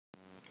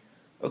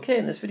Okay,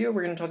 in this video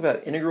we're going to talk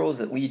about integrals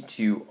that lead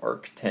to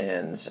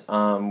arctans,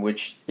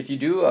 which if you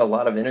do a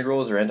lot of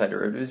integrals or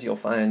antiderivatives, you'll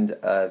find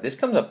this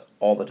comes up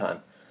all the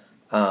time,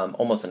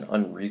 almost an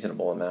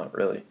unreasonable amount,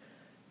 really.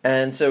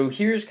 And so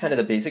here's kind of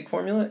the basic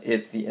formula.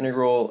 It's the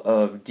integral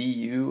of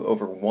du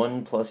over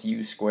 1 plus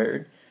u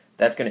squared.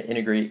 That's going to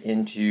integrate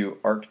into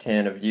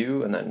arctan of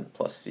u, and then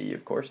plus c,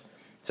 of course.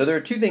 So there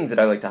are two things that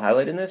I like to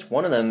highlight in this.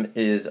 One of them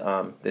is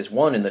this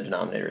 1 in the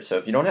denominator. So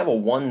if you don't have a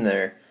 1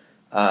 there,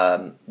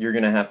 you're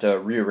going to have to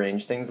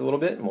rearrange things a little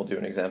bit, and we'll do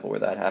an example where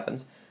that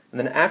happens. And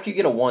then after you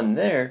get a 1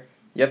 there,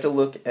 you have to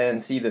look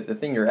and see that the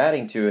thing you're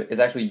adding to it is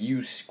actually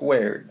u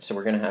squared, so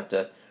we're going to have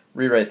to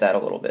rewrite that a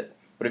little bit.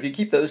 But if you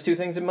keep those two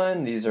things in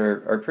mind, these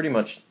are pretty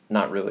much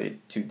not really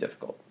too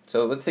difficult.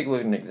 So let's take a look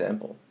at an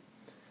example.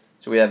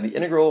 So we have the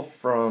integral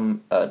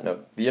from,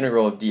 the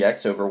integral of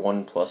dx over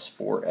 1 plus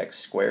 4x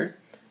squared.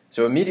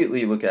 So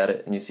immediately look at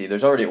it and you see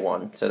there's already a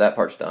 1, so that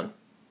part's done.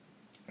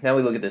 Now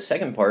we look at the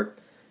second part,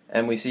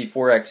 and we see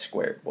 4x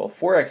squared. Well,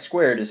 4x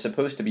squared is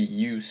supposed to be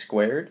u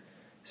squared,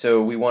 so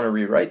we want to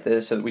rewrite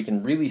this so that we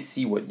can really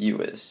see what u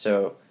is.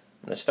 So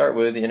I'm going to start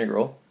with the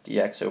integral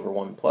dx over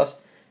 1 plus,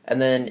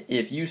 and then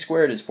if u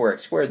squared is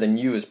 4x squared, then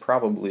u is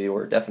probably,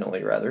 or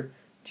definitely rather,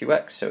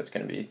 2x, so it's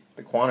going to be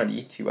the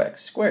quantity 2x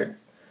squared.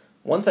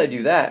 Once I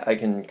do that, I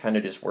can kind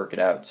of just work it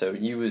out. So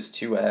u is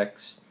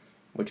 2x,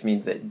 which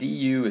means that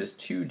du is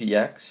 2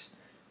 dx,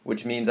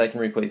 which means I can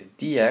replace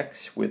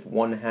dx with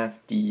 1/2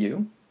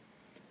 du.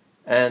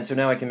 And so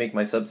now I can make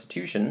my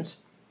substitutions,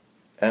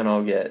 and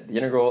I'll get the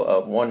integral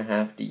of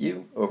 1/2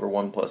 du over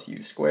 1 plus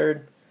u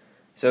squared.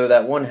 So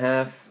that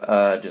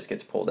 1/2 just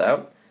gets pulled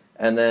out,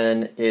 and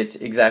then it's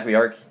exactly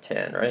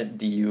arctan, right?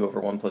 Du over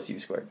 1 plus u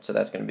squared. So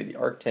that's going to be the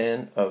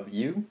arctan of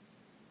u.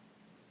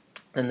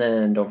 And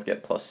then don't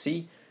forget plus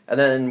c. And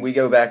then we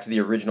go back to the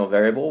original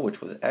variable, which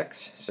was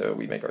x, so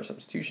we make our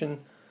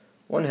substitution.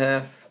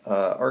 1/2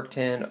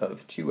 arctan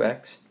of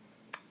 2x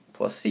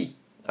plus c.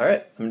 All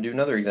right, I'm going to do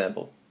another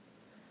example.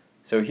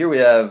 So here we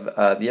have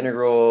the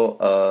integral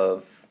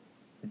of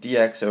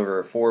dx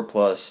over 4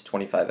 plus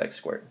 25x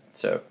squared.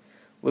 So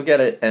look at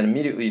it and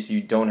immediately see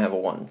you don't have a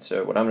 1.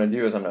 So what I'm going to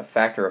do is I'm going to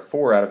factor a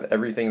 4 out of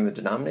everything in the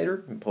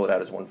denominator and pull it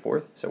out as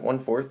 1/4. So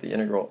 1/4 the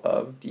integral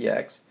of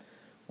dx,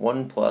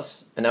 1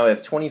 plus, and now I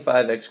have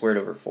 25x squared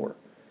over 4.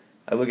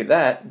 I look at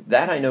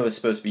that I know is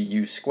supposed to be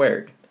u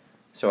squared.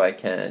 So I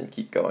can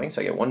keep going.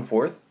 So I get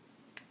 1/4,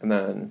 and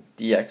then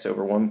dx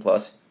over 1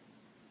 plus.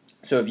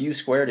 So if u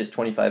squared is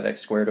 25x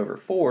squared over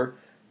 4,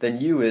 then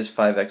u is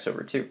 5x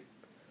over 2.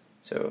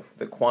 So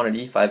the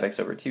quantity 5x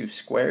over 2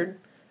 squared,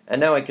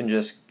 and now I can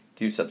just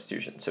do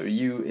substitution. So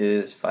u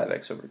is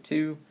 5x over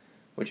 2,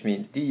 which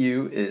means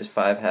du is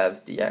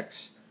 5/2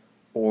 dx,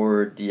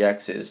 or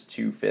dx is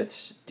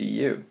 2/5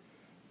 du.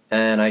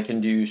 And I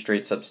can do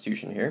straight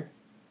substitution here.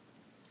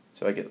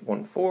 So I get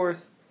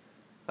 1/4,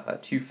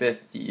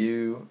 2/5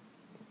 du,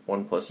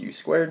 1 plus u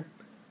squared.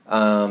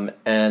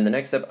 And the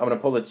next step, I'm going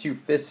to pull the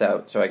 2/5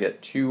 out, so I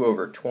get 2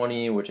 over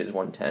 20, which is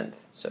 1/10.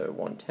 So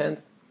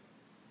 1/10.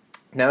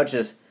 Now it's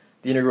just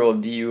the integral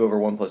of du over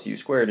 1 plus u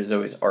squared is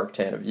always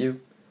arctan of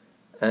u,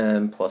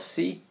 and plus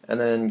c, and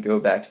then go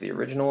back to the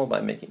original by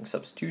making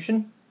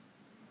substitution.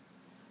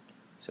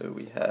 So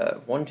we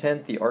have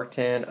 1/10 the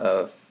arctan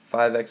of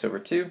 5x over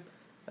 2,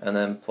 and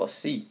then plus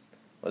c.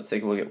 Let's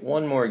take a look at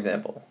one more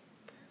example,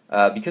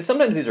 because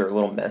sometimes these are a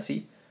little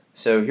messy.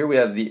 So here we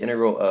have the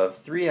integral of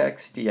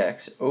 3x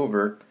dx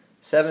over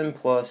 7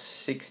 plus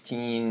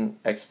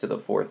 16x to the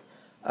 4th.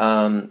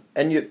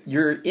 And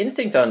your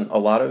instinct on a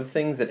lot of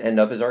things that end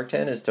up as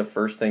arctan is to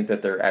first think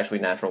that they're actually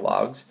natural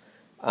logs.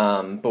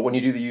 But when you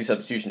do the u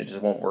substitution, it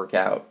just won't work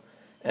out.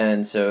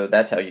 And so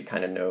that's how you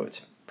kind of know it's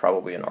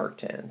probably an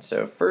arctan.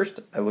 So first,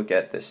 I look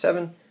at this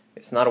 7.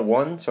 It's not a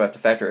 1, so I have to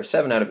factor a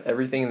 7 out of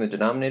everything in the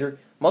denominator.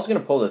 I'm also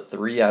going to pull the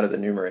 3 out of the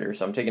numerator,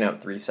 so I'm taking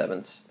out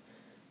 3/7.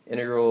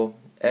 Integral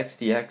x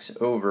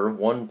dx over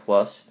 1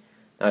 plus,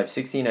 now I have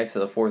 16x to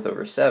the 4th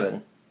over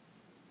 7,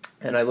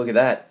 and I look at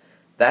that,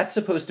 that's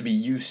supposed to be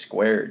u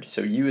squared,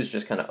 so u is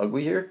just kind of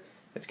ugly here.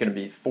 It's going to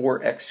be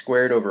 4x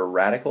squared over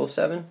radical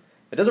 7.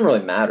 It doesn't really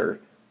matter,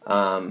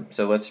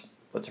 so let's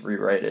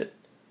rewrite it,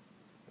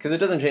 because it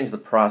doesn't change the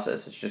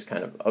process, it's just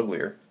kind of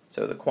uglier.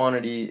 So the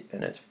quantity,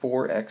 and it's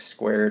 4x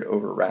squared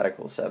over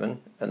radical 7,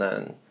 and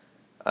then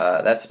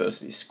that's supposed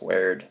to be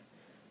squared,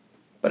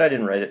 but I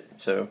didn't write it,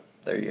 so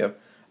there you go.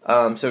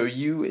 So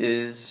u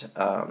is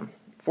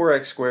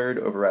 4x squared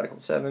over radical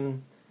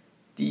 7.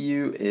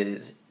 Du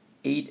is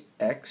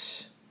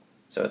 8x,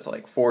 so it's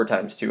like 4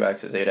 times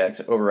 2x is 8x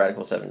over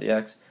radical 7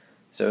 dx.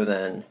 So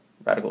then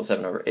radical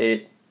 7 over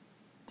 8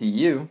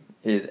 du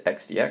is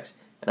x dx.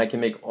 And I can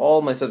make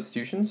all my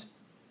substitutions.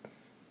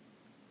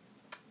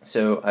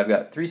 So I've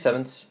got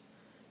 3/7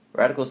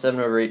 radical 7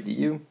 over 8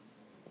 du,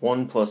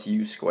 1 plus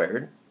u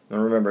squared.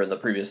 And remember in the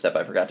previous step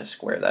I forgot to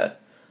square that.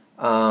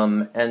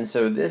 And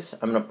so this,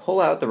 I'm going to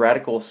pull out the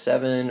radical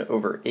 7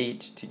 over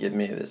 8 to give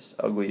me this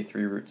ugly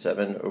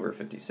 3√7 over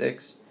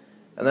 56.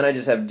 And then I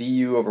just have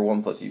du over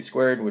 1 plus u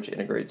squared, which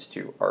integrates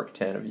to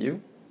arctan of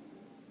u.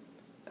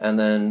 And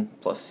then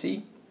plus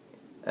c.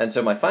 And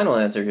so my final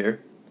answer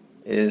here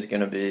is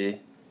going to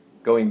be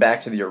going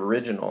back to the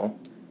original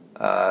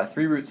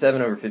 3 root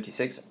 7 over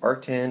 56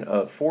 arctan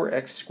of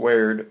 4x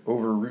squared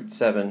over root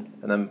 7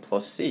 and then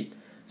plus c.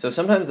 So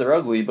sometimes they're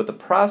ugly, but the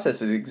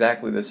process is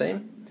exactly the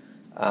same.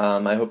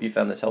 I hope you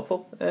found this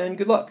helpful, and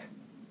good luck.